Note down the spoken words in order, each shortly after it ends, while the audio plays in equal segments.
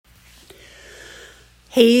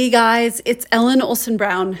Hey guys, it's Ellen Olson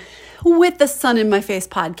Brown with the Sun in My Face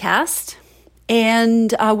podcast.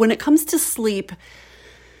 And when it comes to sleep,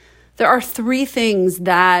 there are three things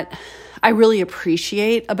that I really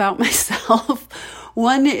appreciate about myself.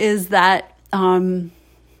 One is that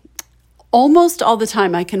almost all the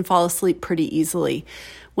time I can fall asleep pretty easily,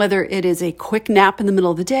 whether it is a quick nap in the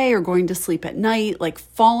middle of the day or going to sleep at night, like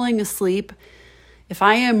falling asleep. If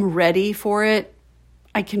I am ready for it,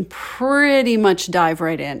 I can pretty much dive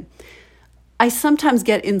right in. I sometimes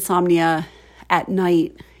get insomnia at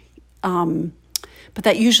night, but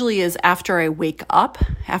that usually is after I wake up,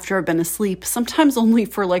 after I've been asleep, sometimes only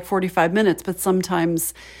for like 45 minutes, but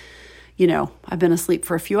sometimes, I've been asleep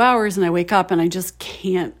for a few hours and I wake up and I just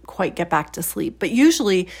can't quite get back to sleep. But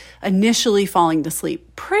usually initially falling to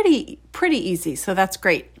sleep, pretty easy. So that's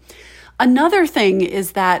great. Another thing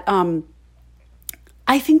is that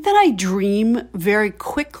I think that I dream very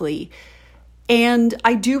quickly. And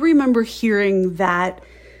I do remember hearing that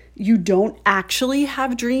you don't actually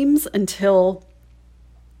have dreams until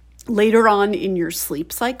later on in your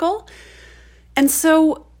sleep cycle. And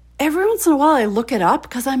so every once in a while I look it up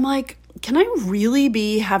because I'm like, can I really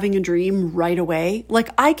be having a dream right away? Like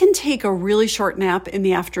I can take a really short nap in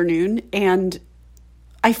the afternoon and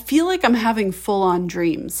I feel like I'm having full-on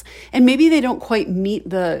dreams. And maybe they don't quite meet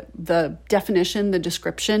the definition, the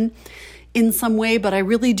description in some way, but I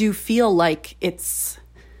really do feel like it's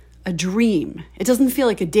a dream. It doesn't feel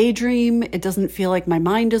like a daydream. It doesn't feel like my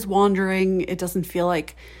mind is wandering. It doesn't feel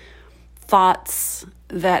like thoughts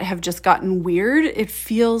that have just gotten weird. It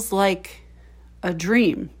feels like a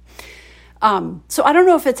dream. So I don't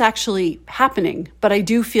know if it's actually happening, but I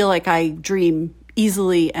do feel like I dream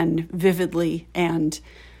easily and vividly and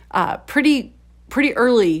pretty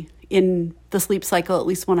early in the sleep cycle, at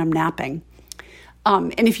least when I'm napping.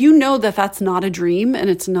 And if you know that that's not a dream and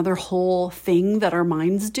it's another whole thing that our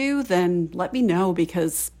minds do, then let me know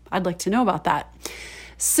because I'd like to know about that.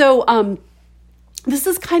 So this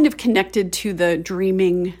is kind of connected to the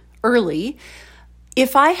dreaming early.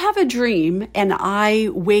 If I have a dream and I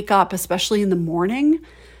wake up, especially in the morning,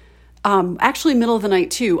 actually middle of the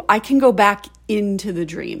night too, I can go back into the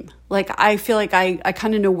dream. Like I feel like I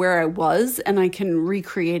kind of know where I was and I can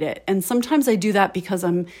recreate it. And sometimes I do that because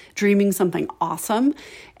I'm dreaming something awesome.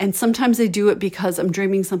 And sometimes I do it because I'm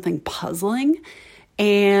dreaming something puzzling.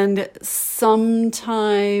 And sometimes,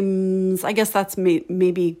 I guess that's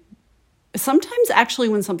maybe, sometimes actually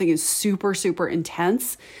when something is super, super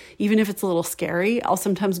intense, even if it's a little scary, I'll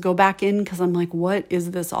sometimes go back in because I'm like, what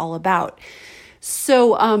is this all about?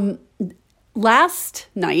 So last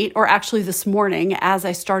night, or actually this morning, as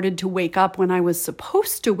I started to wake up when I was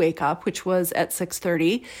supposed to wake up, which was at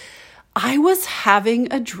 6:30, I was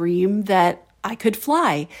having a dream that I could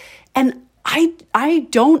fly. And I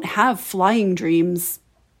don't have flying dreams.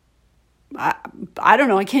 I don't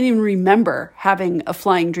know. I can't even remember having a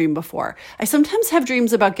flying dream before. I sometimes have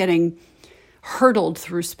dreams about getting hurtled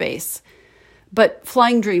through space, but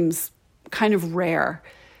flying dreams kind of rare.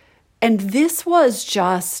 And this was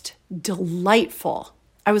just delightful.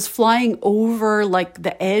 I was flying over like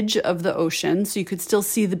the edge of the ocean, so you could still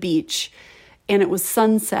see the beach, and it was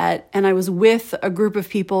sunset, and I was with a group of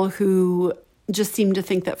people who just seemed to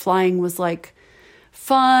think that flying was like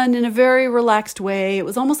fun in a very relaxed way. It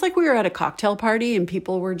was almost like we were at a cocktail party and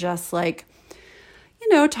people were just like,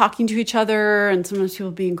 talking to each other, and sometimes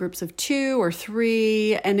people be in groups of 2 or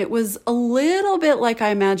 3. And it was a little bit like I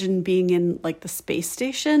imagined being in like the space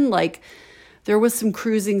station. Like there was some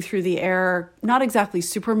cruising through the air, not exactly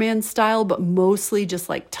Superman style, but mostly just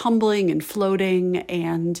like tumbling and floating.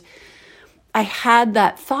 And I had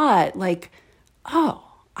that thought like, oh,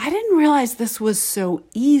 I didn't realize this was so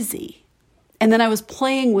easy. And then I was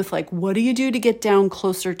playing with like, what do you do to get down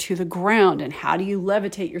closer to the ground? And how do you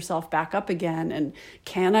levitate yourself back up again? And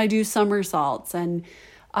can I do somersaults? And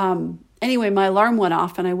anyway, my alarm went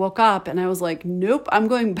off and I woke up and I was like, nope, I'm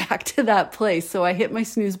going back to that place. So I hit my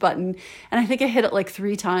snooze button and I think I hit it like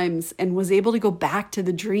 3 times and was able to go back to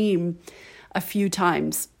the dream a few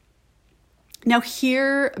times. Now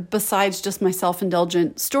here, besides just my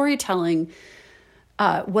self-indulgent storytelling,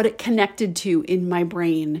 what it connected to in my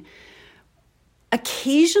brain,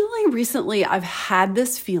 occasionally recently, I've had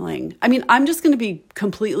this feeling. I mean, I'm just going to be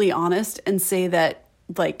completely honest and say that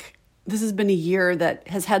like this has been a year that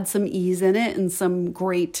has had some ease in it and some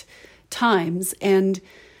great times. And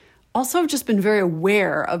also I've just been very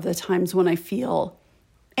aware of the times when I feel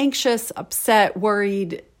anxious, upset,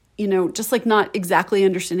 worried, just like not exactly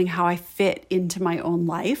understanding how I fit into my own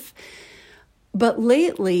life. But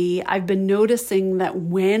lately I've been noticing that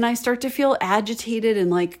when I start to feel agitated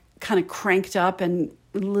and like kind of cranked up and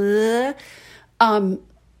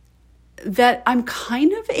that I'm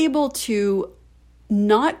kind of able to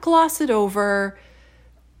not gloss it over,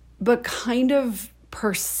 but kind of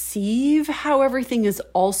perceive how everything is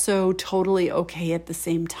also totally okay at the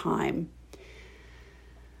same time.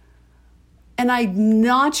 And I'm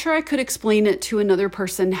not sure I could explain it to another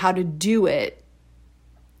person how to do it,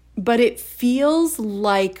 but it feels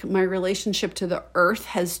like my relationship to the earth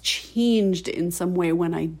has changed in some way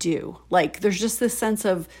when I do. Like there's just this sense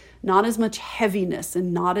of not as much heaviness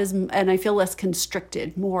and I feel less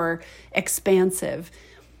constricted, more expansive.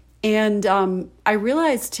 And I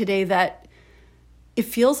realized today that it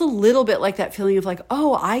feels a little bit like that feeling of like,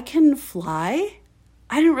 oh, I can fly.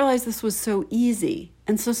 I didn't realize this was so easy.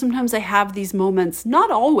 And so sometimes I have these moments,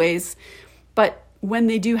 not always, but when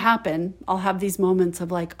they do happen, I'll have these moments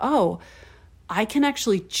of like, oh, I can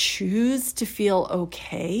actually choose to feel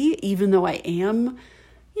okay, even though I am,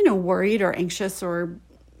 worried or anxious or,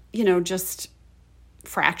 just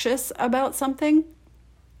fractious about something.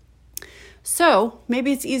 So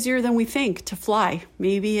maybe it's easier than we think to fly.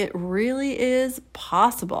 Maybe it really is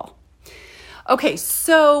possible. Okay,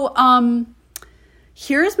 so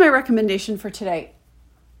here's my recommendation for today.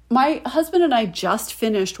 My husband and I just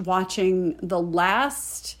finished watching the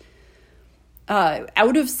last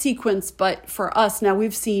out of sequence, but for us, now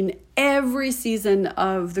we've seen every season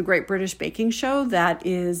of the Great British Baking Show that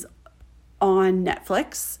is on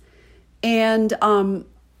Netflix. And,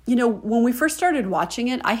 when we first started watching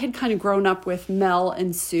it, I had kind of grown up with Mel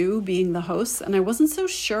and Sue being the hosts, and I wasn't so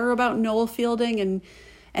sure about Noel Fielding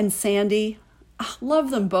and Sandy. I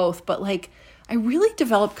love them both, but I really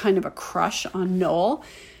developed kind of a crush on Noel.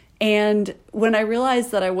 And when I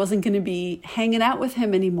realized that I wasn't going to be hanging out with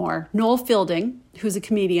him anymore, Noel Fielding, who's a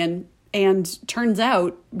comedian and turns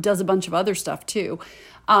out does a bunch of other stuff too.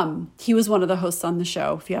 He was one of the hosts on the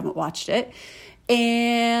show, if you haven't watched it.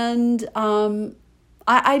 And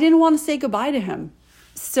I didn't want to say goodbye to him.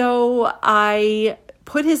 So I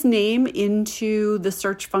put his name into the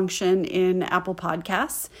search function in Apple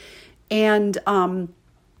Podcasts. And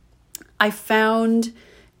I found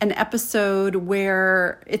an episode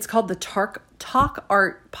where it's called the Talk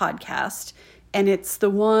Art Podcast. And it's the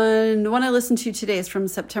one I listened to today is from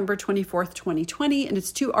September 24th, 2020. And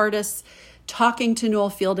it's two artists talking to Noel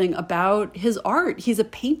Fielding about his art. He's a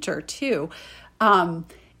painter too.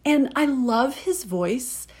 And I love his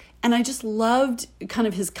voice. And I just loved kind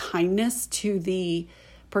of his kindness to the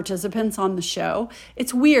participants on the show.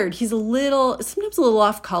 It's weird. He's sometimes a little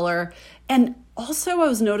off color. And also I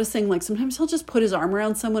was noticing sometimes he'll just put his arm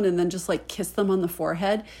around someone and then just kiss them on the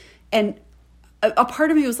forehead. And a part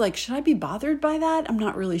of me was like, should I be bothered by that? I'm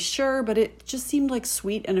not really sure, but it just seemed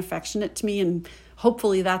sweet and affectionate to me. And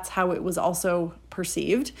hopefully that's how it was also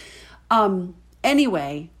perceived.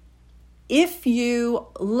 Anyway, if you,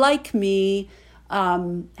 like me,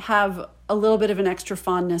 have a little bit of an extra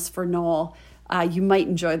fondness for Noel, you might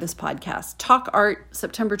enjoy this podcast. Talk Art,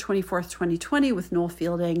 September 24th, 2020 with Noel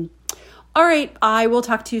Fielding. All right, I will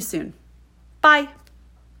talk to you soon. Bye.